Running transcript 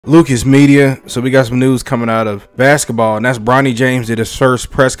Lucas Media. So we got some news coming out of basketball, and that's Bronny James did his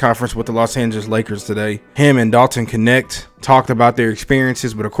first press conference with the Los Angeles Lakers today. Him and Dalton Connect talked about their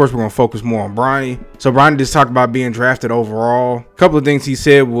experiences, but of course we're going to focus more on Bronny. So Bronny just talked about being drafted overall. A couple of things he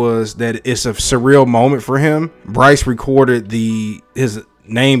said was that it's a surreal moment for him. Bryce recorded his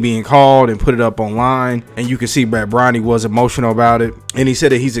name being called and put it up online, and you can see that Bronny was emotional about it, and he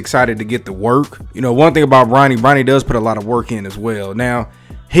said that he's excited to get the work. You know, one thing about Bronny does put a lot of work in as well. Now,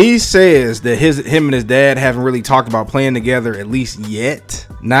 he says that him and his dad haven't really talked about playing together, at least yet.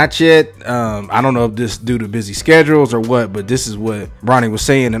 Not yet. I don't know if this due to busy schedules or what, but this is what Bronny was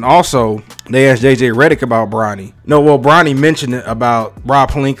saying. And also, they asked JJ Redick about Bronny. Bronny mentioned it about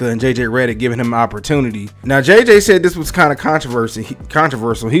Rob Pelinka and JJ Redick giving him an opportunity. Now, JJ said this was kind of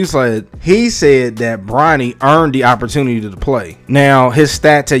controversial. He said that Bronny earned the opportunity to play. Now, his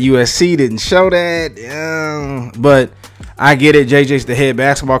stats at USC didn't show that, but I get it. JJ's the head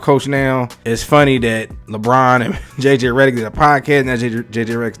basketball coach now. It's funny that LeBron and JJ Redick did a podcast. Now JJ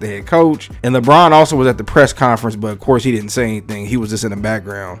Redick's the head coach. And LeBron also was at the press conference, but of course he didn't say anything. He was just in the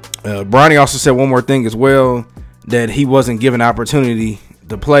background. Bronny also said one more thing as well, that he wasn't given opportunity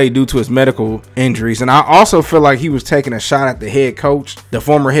to play due to his medical injuries. And I also feel like he was taking a shot at the head coach, the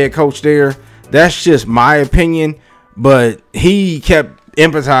former head coach there. That's just my opinion. But he kept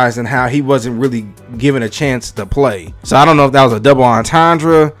emphasizing how he wasn't really given a chance to play. So I don't know if that was a double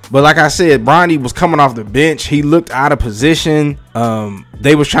entendre, but like I said, Bronny was coming off the bench. He looked out of position.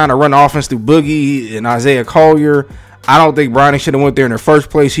 They was trying to run offense through Boogie and Isaiah Collier. I don't think Bronny should have went there in the first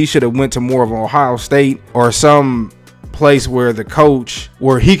place. He should have went to more of Ohio State or some place where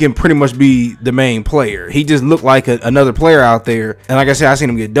he can pretty much be the main player. He just looked like another player out there. And like I said, I seen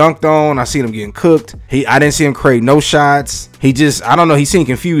him get dunked on. I seen him getting cooked. I didn't see him create no shots. I don't know. He seemed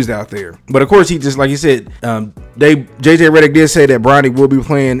confused out there. But of course, he just, like you said, JJ Redick did say that Bronny will be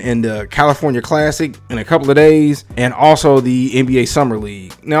playing in the California Classic in a couple of days, and also the NBA Summer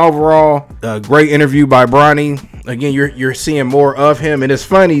League. Now, overall, a great interview by Bronny. Again, you're seeing more of him, and it's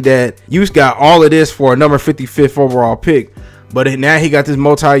funny that you got all of this for a number 55th overall pick. But now he got this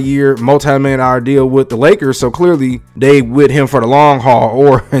multi-million-dollar deal with the Lakers, so clearly they with him for the long haul,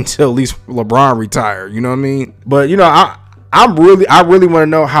 or until at least LeBron retire. You know what I mean? But I really want to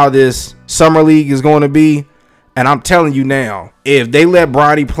know how this summer league is going to be. And I'm telling you now, if they let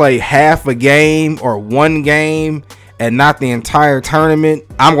Bronny play half a game or one game and not the entire tournament,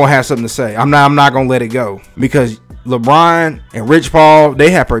 I'm going to have something to say. I'm not going to let it go, because LeBron and Rich Paul,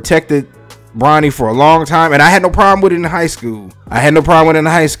 they have protected Bronny for a long time, and I had no problem with it in high school. And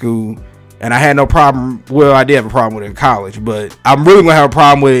I had no problem, well, I did have a problem with it in college, but I'm really gonna have a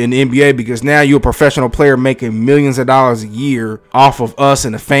problem with it in the NBA, because now you're a professional player making millions of dollars a year off of us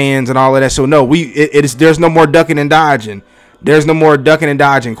and the fans and all of that. So no, there's no more ducking and dodging. There's no more ducking and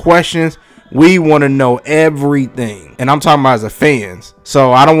dodging questions. We want to know everything, and I'm talking about as a fans.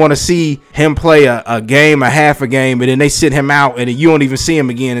 So I don't want to see him play a game, a half a game, and then they sit him out, and then you don't even see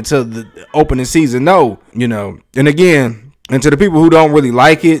him again until the opening season. No, and again, and to the people who don't really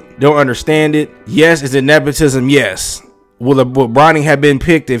like it, don't understand it, yes, is it nepotism? Yes. Would Bronny have been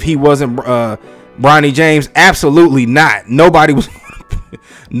picked if he wasn't Bronny James? Absolutely not. Nobody was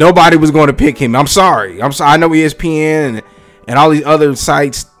going to pick him. I'm sorry. I know ESPN and all these other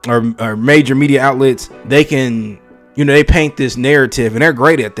sites or major media outlets, they can, they paint this narrative, and they're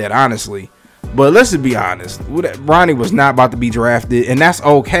great at that, honestly. But let's just be honest, Bronny was not about to be drafted, and that's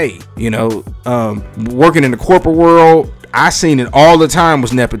okay. Working in the corporate world, I seen it all the time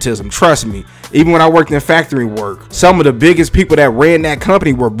was nepotism. Trust me. Even when I worked in factory work, some of the biggest people that ran that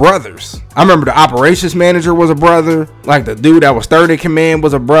company were brothers. I remember the operations manager was a brother. Like the dude that was third in command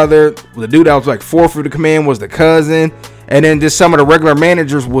was a brother. The dude that was like fourth in the command was the cousin. And then just some of the regular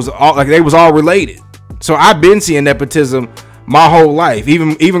managers was all related. So I've been seeing nepotism my whole life.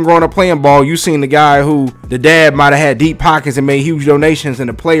 Even growing up playing ball, you seen the guy who the dad might have had deep pockets and made huge donations, and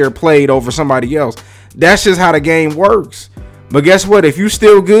the player played over somebody else. That's just how the game works. But guess what? If you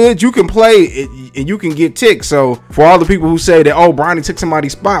still good, you can play and you can get ticked. So for all the people who say that, oh, Bronny took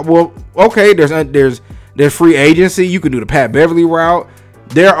somebody's spot, well, okay, there's free agency. You can do the Pat Beverly route.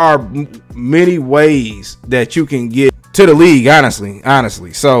 There are many ways that you can get to the league,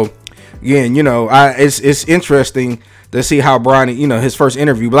 honestly. So again, it's interesting to see how Bronny, his first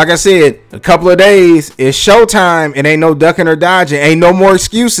interview. But like I said, a couple of days, it's showtime. It ain't no ducking or dodging. Ain't no more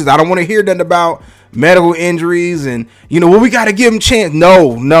excuses. I don't want to hear nothing about medical injuries and, we got to give him a chance.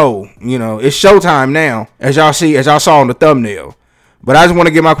 No, it's showtime now, as y'all saw on the thumbnail. But I just want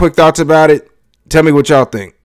to get my quick thoughts about it. Tell me what y'all think.